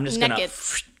 I'm just Naked. gonna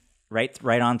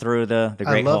right on through the I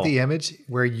great love hole. the image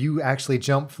where you actually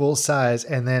jump full size,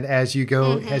 and then as you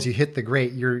go, as you hit the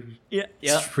grate, you're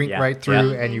shrink right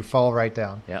through, and you fall right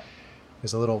down. Yep.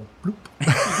 There's a little bloop.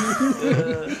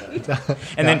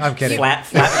 And then I'm kidding.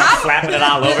 flapping it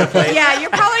all over the place. Yeah, you're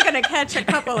probably gonna catch a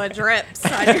couple of drips.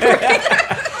 On your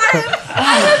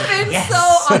I have been so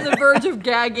on the verge of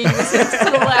gagging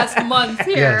for the last month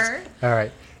here. Yes. All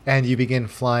right. And you begin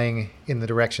flying in the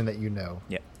direction that you know.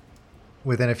 Yep.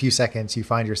 Within a few seconds, you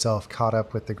find yourself caught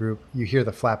up with the group. You hear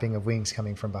the flapping of wings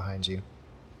coming from behind you.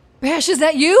 Bash, is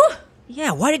that you?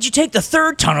 Yeah, why did you take the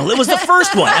third tunnel? It was the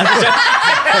first one.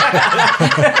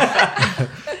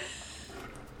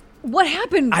 What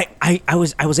happened? I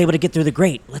was able to get through the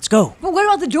grate. Let's go. But what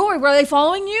about the door? Were they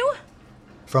following you?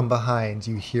 From behind,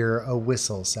 you hear a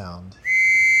whistle sound.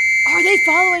 Are they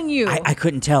following you? I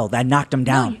couldn't tell. I knocked him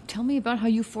down. No, tell me about how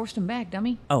you forced them back,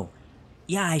 dummy. Oh.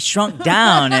 Yeah, I shrunk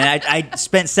down and I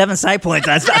spent 7 side points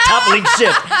on a toppling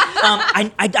ship.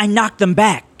 I knocked them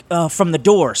back from the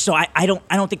door, so I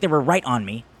don't think they were right on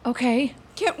me. Okay.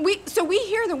 So we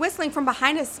hear the whistling from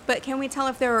behind us, but can we tell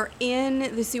if they're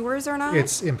in the sewers or not?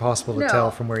 It's impossible to No.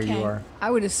 tell from where you Okay. are. I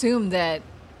would assume that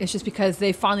it's just because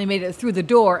they finally made it through the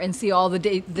door and see all the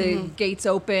gates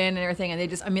open and everything, and they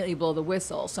just immediately blow the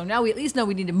whistle. So now we at least know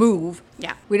we need to move.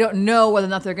 Yeah. We don't know whether or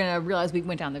not they're going to realize we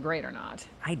went down the grate or not.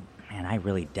 I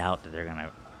really doubt that they're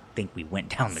gonna think we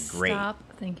went down the grate. Stop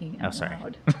thinking out sorry.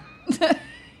 loud.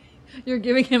 You're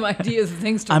giving him ideas of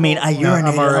things to I mean, roll. I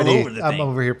urinated all over the I'm thing.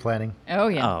 over here planning. Oh,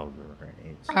 yeah. Oh,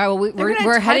 great. All right, well, They're gonna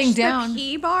we're touch heading the down.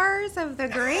 pea bars of the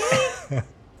grate.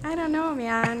 I don't know,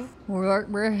 man.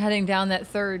 We're heading down that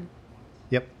third.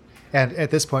 Yep. And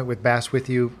at this point, with Bash with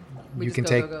you, We you just can go,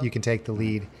 take go, go. you can take the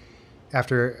lead.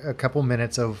 After a couple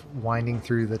minutes of winding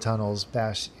through the tunnels,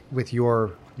 Bash, with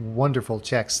your wonderful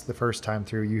checks the first time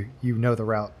through, you know the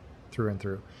route through and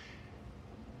through.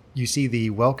 You see the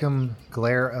welcome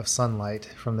glare of sunlight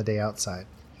from the day outside.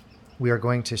 We are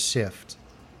going to shift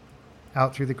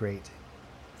out through the grate,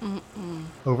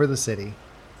 over the city.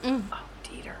 Oh,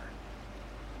 Dieter.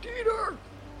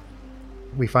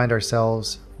 We find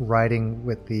ourselves riding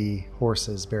with the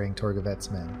horses bearing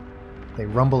Torgavet's men. They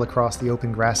rumble across the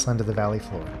open grassland of the valley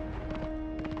floor.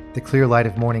 The clear light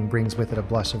of morning brings with it a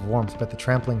blush of warmth, but the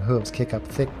trampling hooves kick up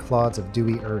thick clods of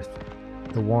dewy earth.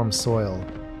 The warm soil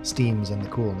steams in the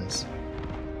coolness.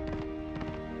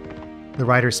 The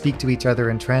riders speak to each other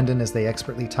in Trandon as they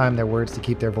expertly time their words to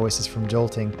keep their voices from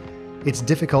jolting. It's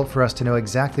difficult for us to know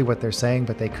exactly what they're saying,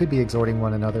 but they could be exhorting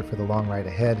one another for the long ride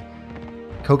ahead,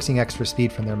 coaxing extra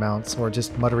speed from their mounts, or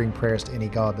just muttering prayers to any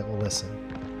god that will listen.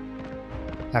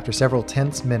 After several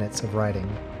tense minutes of riding,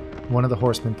 one of the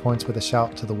horsemen points with a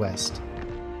shout to the west.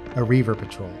 A Reaver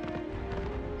patrol.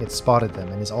 It spotted them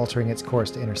and is altering its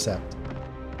course to intercept.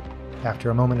 After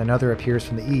a moment, another appears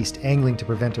from the east, angling to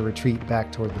prevent a retreat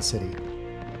back toward the city.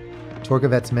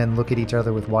 Torgavet's men look at each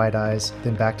other with wide eyes,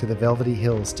 then back to the velvety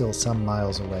hills still some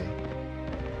miles away.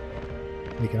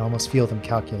 We can almost feel them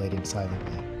calculating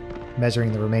silently,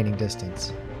 measuring the remaining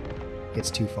distance.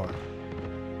 It's too far.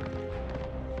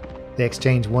 They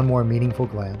exchange one more meaningful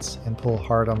glance and pull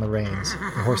hard on the reins.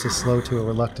 The horses slow to a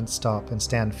reluctant stop and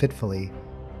stand fitfully,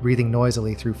 breathing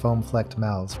noisily through foam-flecked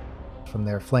mouths. From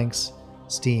their flanks,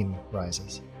 steam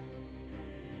rises.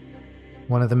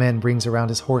 One of the men brings around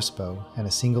his horsebow and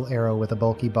a single arrow with a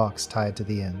bulky box tied to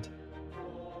the end.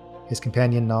 His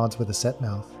companion nods with a set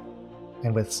mouth,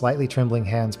 and with slightly trembling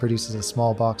hands produces a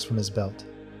small box from his belt.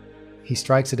 He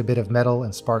strikes at a bit of metal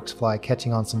and sparks fly,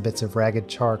 catching on some bits of ragged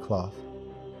char cloth.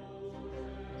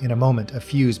 In a moment, a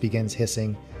fuse begins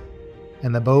hissing,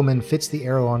 and the bowman fits the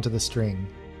arrow onto the string.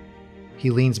 He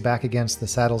leans back against the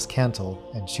saddle's cantle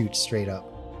and shoots straight up.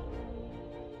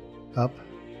 Up,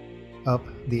 up,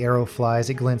 the arrow flies.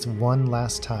 It glints one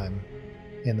last time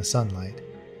in the sunlight,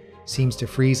 seems to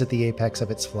freeze at the apex of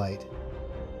its flight,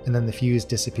 and then the fuse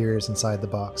disappears inside the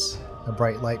box. A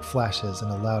bright light flashes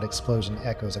and a loud explosion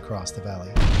echoes across the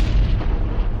valley.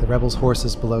 The rebels'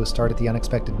 horses below start at the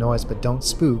unexpected noise but don't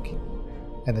spook,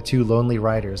 and the two lonely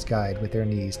riders guide with their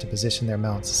knees to position their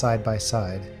mounts side by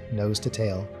side, nose to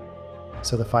tail,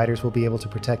 so the fighters will be able to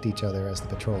protect each other as the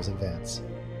patrols advance.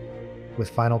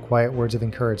 With final quiet words of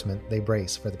encouragement, they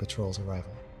brace for the patrol's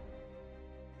arrival.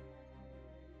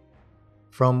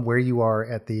 From where you are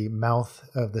at the mouth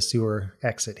of the sewer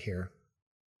exit here,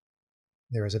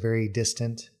 there is a very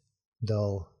distant,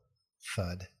 dull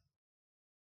thud.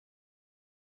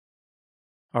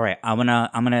 All right, I'm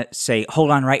gonna say,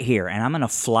 hold on right here, and I'm gonna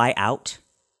fly out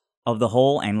of the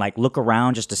hole and like look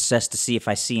around, just assess to see if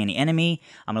I see any enemy.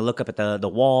 I'm gonna look up at the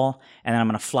wall, and then I'm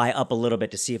gonna fly up a little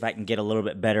bit to see if I can get a little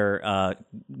bit better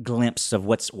glimpse of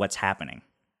what's happening.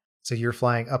 So you're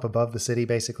flying up above the city,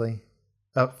 basically,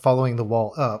 up, following the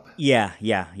wall up. Yeah.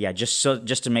 Just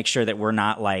to make sure that we're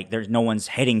not like there's no one's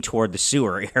heading toward the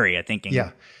sewer area, thinking.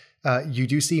 Yeah, you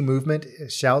do see movement,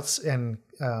 shouts, and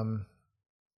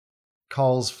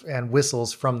calls and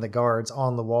whistles from the guards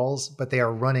on the walls, but they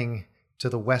are running to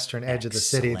the western edge of the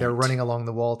city. They're running along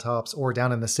the wall tops, or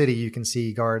down in the city you can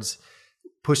see guards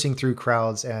pushing through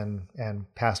crowds and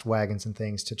past wagons and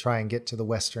things to try and get to the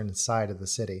western side of the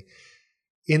city.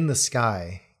 In the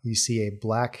sky, you see a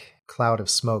black cloud of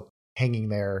smoke hanging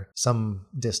there some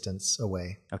distance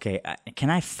away. Okay, can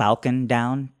I falcon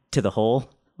down to the hole?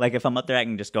 Like if I'm up there, I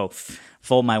can just go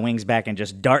fold my wings back and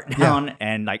just dart down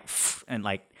and I'm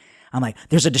like,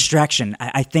 there's a distraction.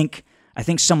 I think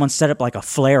someone set up like a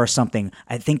flare or something.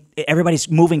 I think everybody's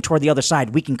moving toward the other side.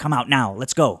 We can come out now.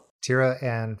 Let's go. Tira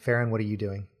and Farron, what are you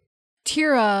doing?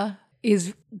 Tira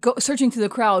is searching through the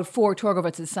crowd for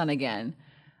Torgovetz's son again.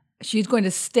 She's going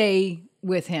to stay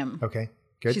with him. Okay,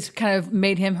 good. She's kind of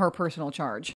made him her personal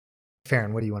charge.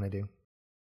 Farron, what do you want to do?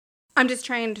 I'm just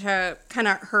trying to kind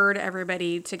of herd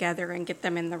everybody together and get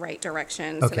them in the right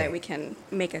direction so that we can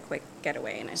make a quick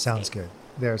getaway. And Sounds good.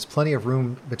 There's plenty of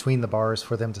room between the bars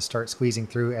for them to start squeezing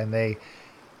through, and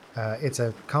it's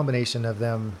a combination of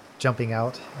them jumping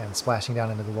out and splashing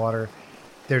down into the water.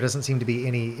 There doesn't seem to be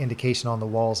any indication on the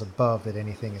walls above that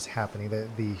anything is happening.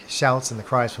 The shouts and the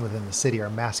cries from within the city are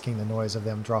masking the noise of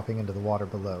them dropping into the water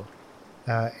below.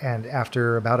 And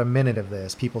after about a minute of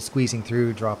this, people squeezing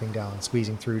through, dropping down,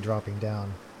 squeezing through, dropping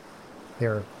down.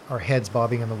 There are heads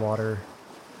bobbing in the water.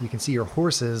 You can see your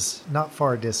horses not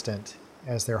far distant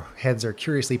as their heads are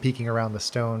curiously peeking around the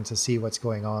stone to see what's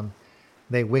going on.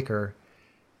 They whicker,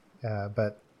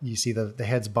 but you see the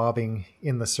heads bobbing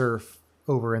in the surf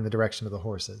over in the direction of the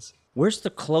horses. Where's the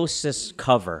closest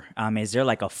cover? Is there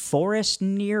like a forest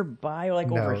nearby, or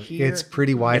like over here? It's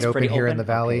pretty wide open here in the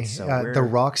valley. Okay, so the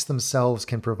rocks themselves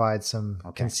can provide some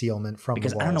concealment from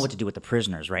because the walls. I don't know what to do with the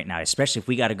prisoners right now, especially if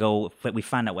we got to go, if we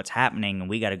find out what's happening and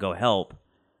we got to go help.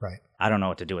 Right. I don't know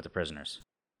what to do with the prisoners.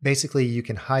 Basically, you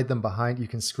can hide them you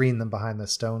can screen them behind the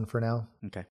stone for now.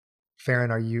 Okay.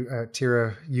 Farron,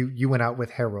 Tira, you went out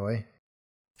with Heroy.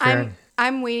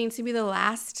 I'm waiting to be the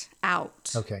last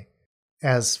out. Okay.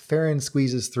 As Farron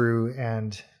squeezes through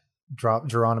and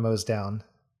Geronimo's down,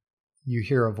 you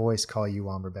hear a voice call you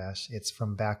Womberbash. It's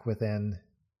from back within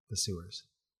the sewers.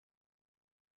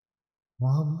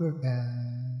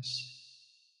 Womberbash.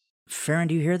 Farron,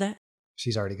 do you hear that?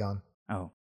 She's already gone.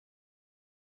 Oh.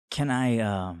 Can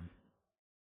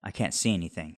I can't see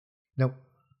anything. Nope.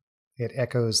 It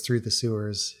echoes through the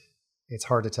sewers. It's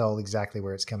hard to tell exactly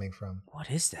where it's coming from. What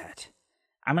is that?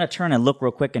 I'm going to turn and look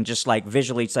real quick and just like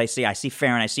visually I see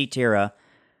Farron, I see Tira.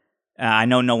 I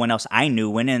know no one else I knew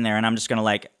went in there, and I'm just going to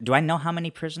like, do I know how many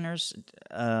prisoners?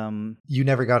 You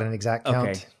never got an exact count.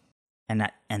 Okay.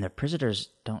 And the prisoners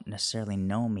don't necessarily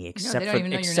know me except they don't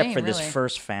even know your name, this really.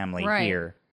 first family Right.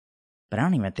 here. But I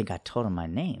don't even think I told them my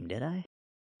name, did I?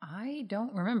 I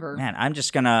don't remember. Man, I'm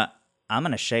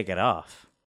going to shake it off.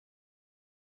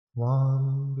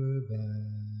 Womberbash.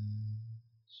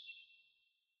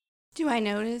 Do I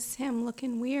notice him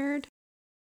looking weird?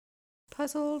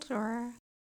 Puzzled or?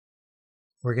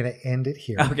 We're going to end it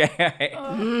here.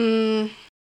 Okay.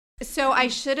 So I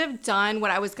should have done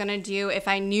what I was going to do. If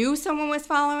I knew someone was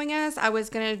following us, I was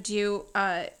going to do,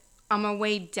 on my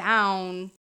way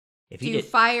down, If you do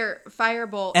did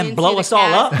firebolt and into blow the us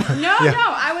all gas. up? No,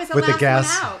 I was the with last the gas,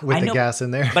 one out. with I the know. gas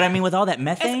in there. But I mean, with all that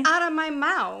methane? It's out of my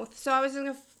mouth, so I was going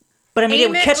to But I mean, it aim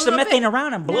would it catch a the little methane bit.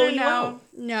 around and blow you out.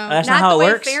 No, That's not not how the it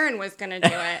way works? Farron was going to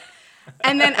do it.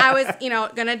 And then I was,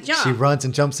 going to jump. She runs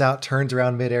and jumps out, turns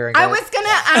around midair, and I goes, was gonna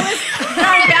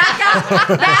back up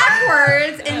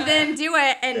backwards and then do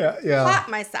it and plop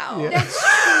myself. That's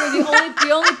true.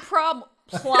 The only problem.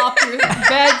 Plop your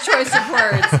bad choice of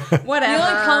words. Whatever. The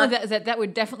only comment is that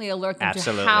would definitely alert them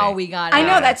Absolutely. to how we got out. I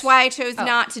know that's why I chose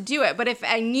not to do it. But if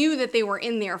I knew that they were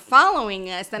in there following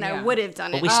us, then I Yeah. would have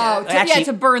done it. we too. should- Oh,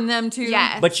 to burn them too.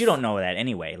 Yes. But you don't know that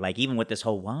anyway. Like, even with this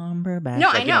whole Womberbash. No,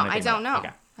 like, I you know. I anything don't know. about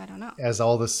it. I don't know. as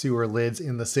all the sewer lids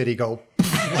in the city go, Okay.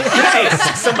 Hey,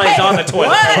 somebody's on the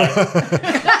toilet.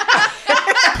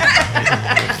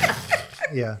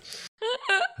 yeah.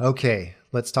 Okay,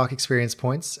 let's talk experience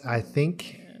points. I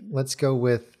think let's go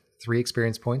with 3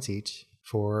 experience points each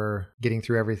for getting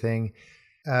through everything,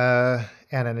 and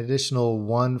an additional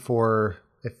 1 for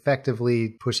effectively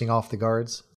pushing off the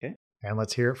guards. Okay. And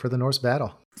let's hear it for the Norse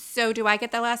battle. So do I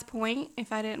get the last point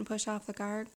if I didn't push off the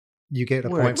guard? You get a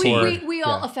We're a point team. for... We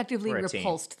all yeah. effectively We're a team.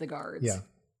 repulsed the guards. Yeah.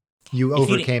 You If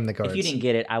you overcame the didn't- guards. If you didn't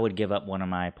get it, I would give up one of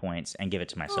my points and give it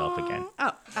to myself again.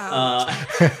 Oh.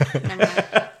 Never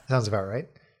mind. Sounds about right.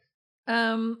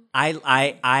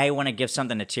 I want to give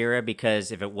something to Tira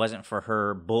because if it wasn't for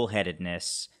her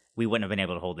bullheadedness, we wouldn't have been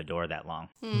able to hold the door that long.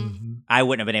 Mm-hmm. I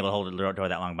wouldn't have been able to hold the door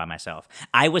that long by myself.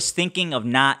 I was thinking of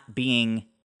not being.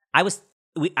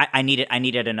 I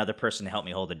needed another person to help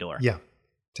me hold the door. Yeah.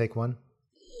 Take 1.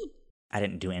 I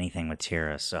didn't do anything with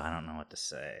Tira, so I don't know what to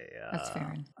say. That's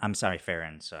Farron. I'm sorry,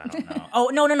 Farron. So I don't know. Oh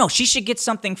no! She should get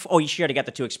something. She already got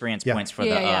the 2 experience Yeah. points for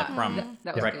Yeah, the yeah. from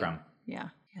That was breadcrumb. good. Yeah,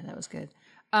 that was good.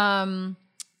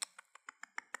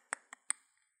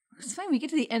 It's funny, we get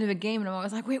to the end of a game and I'm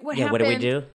always like, wait, what happened? What do we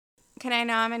do? Can I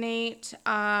nominate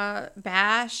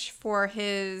Bash for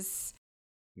his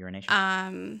Urination.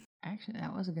 Actually,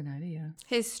 that was a good idea.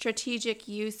 his strategic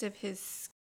use of his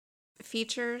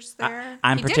features there?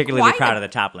 I'm He did particularly quite proud a- of the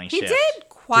toppling He shift. did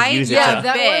quite use it a to- Yeah,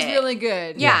 that was bit. really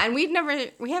good. Yeah, and we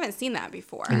haven't seen that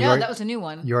before. And No, already- that was a new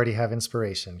one. You already have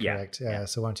inspiration, Yeah. correct? Yeah.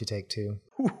 So why don't you take 2?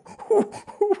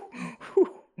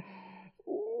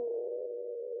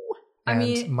 I And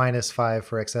mean- -5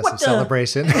 for excessive What the-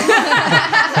 celebration.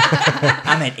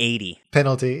 I'm at 80.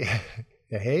 Penalty.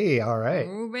 Hey, all right.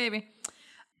 Oh, baby.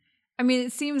 I mean,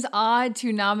 it seems odd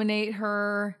to nominate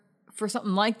her for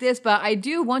something like this, but I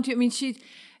do want to. I mean, she's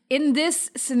in this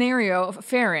scenario,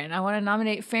 Farron. I want to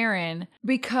nominate Farron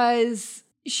because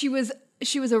she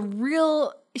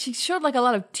showed like a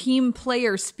lot of team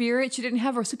player spirit. She didn't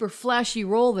have a super flashy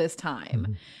role this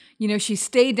time. she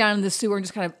stayed down in the sewer and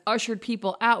just kind of ushered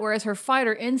people out, whereas her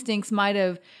fighter instincts might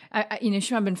have, she might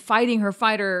have been fighting her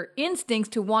fighter instincts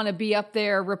to want to be up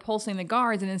there repulsing the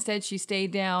guards, and instead she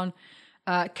stayed down,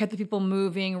 kept the people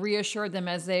moving, reassured them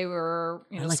as they were,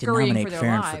 scurrying for their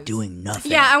Farron lives. for doing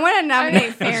nothing. Yeah, I want to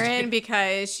nominate Farron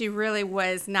because she really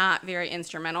was not very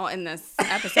instrumental in this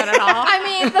episode at all. I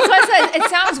mean, that's why I said it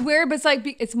sounds weird, but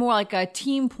it's more like a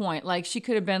team point. Like she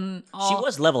could have been. She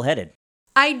was level-headed.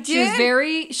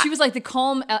 She was like the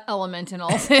calm element in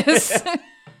all this.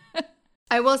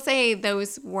 I will say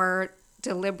those were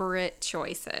deliberate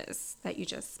choices that you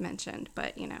just mentioned,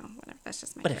 but whatever. That's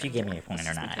just my. But if you give me a point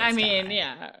or not, I mean,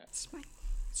 yeah.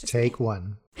 Take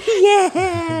one. Yes.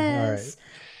 All right.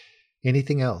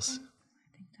 Anything else?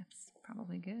 I think that's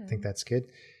probably good. I think that's good.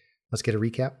 Let's get a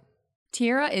recap.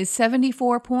 Tira is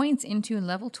 74 points into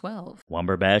level 12.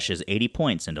 Wumberbash is 80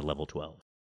 points into level 12.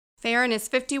 Farron is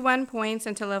 51 points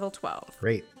into level 12.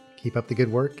 Great. Keep up the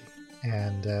good work.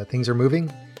 And things are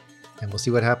moving. And we'll see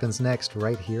what happens next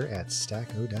right here at Stack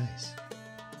O Dice.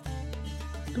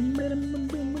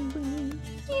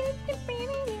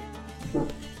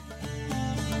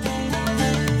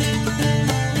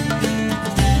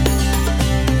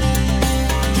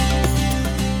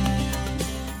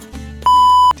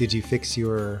 Did you fix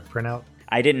your printout?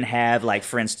 I didn't have,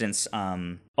 for instance,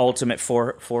 Ultimate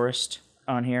Forest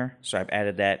on here, so I've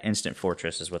added that. Instant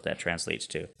Fortress is what that translates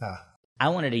to. I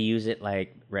wanted to use it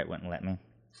Rhett wouldn't let me.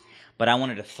 But I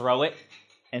wanted to throw it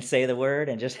and say the word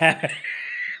and just have it.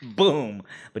 Boom.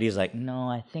 But he's like, no,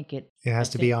 I think it... It has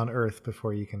to be on Earth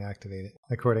before you can activate it,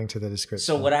 according to the description.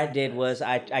 So what I did was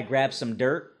I grabbed some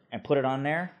dirt and put it on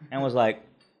there and was like,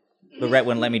 but Rhett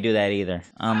wouldn't let me do that either.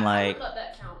 I'm like... I would let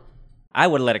that count. I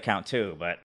would let it count too,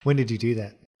 but... When did you do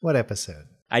that? What episode?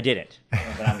 I didn't,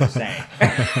 but I'm just saying.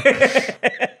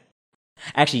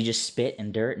 Actually, you just spit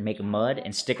in dirt and make mud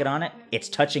and stick it on it. It's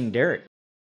touching dirt.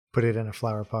 Put it in a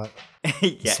flower pot.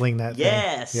 Yeah. Sling that thing.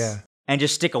 Yes. Yeah. And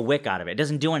just stick a wick out of it. It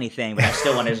doesn't do anything, but I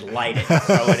still want to just light it and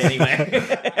throw it anyway.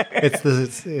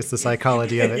 It's the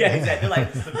psychology of it. Yeah, exactly.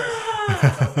 It's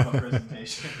the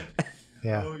presentation.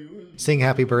 Yeah. Sing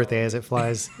happy birthday as it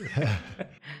flies.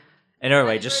 And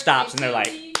everybody just stops and they're like,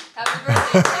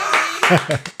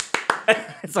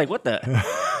 it's like, what the?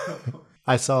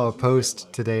 I saw a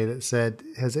post today that said,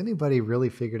 has anybody really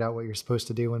figured out what you're supposed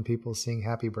to do when people sing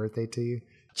happy birthday to you?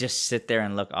 Just sit there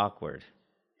and look awkward.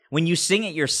 When you sing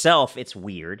it yourself, it's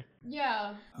weird.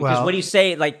 Yeah. Because what do you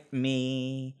say?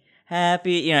 Me,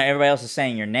 happy, everybody else is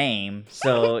saying your name.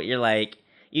 So you're like,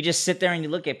 you just sit there and you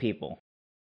look at people.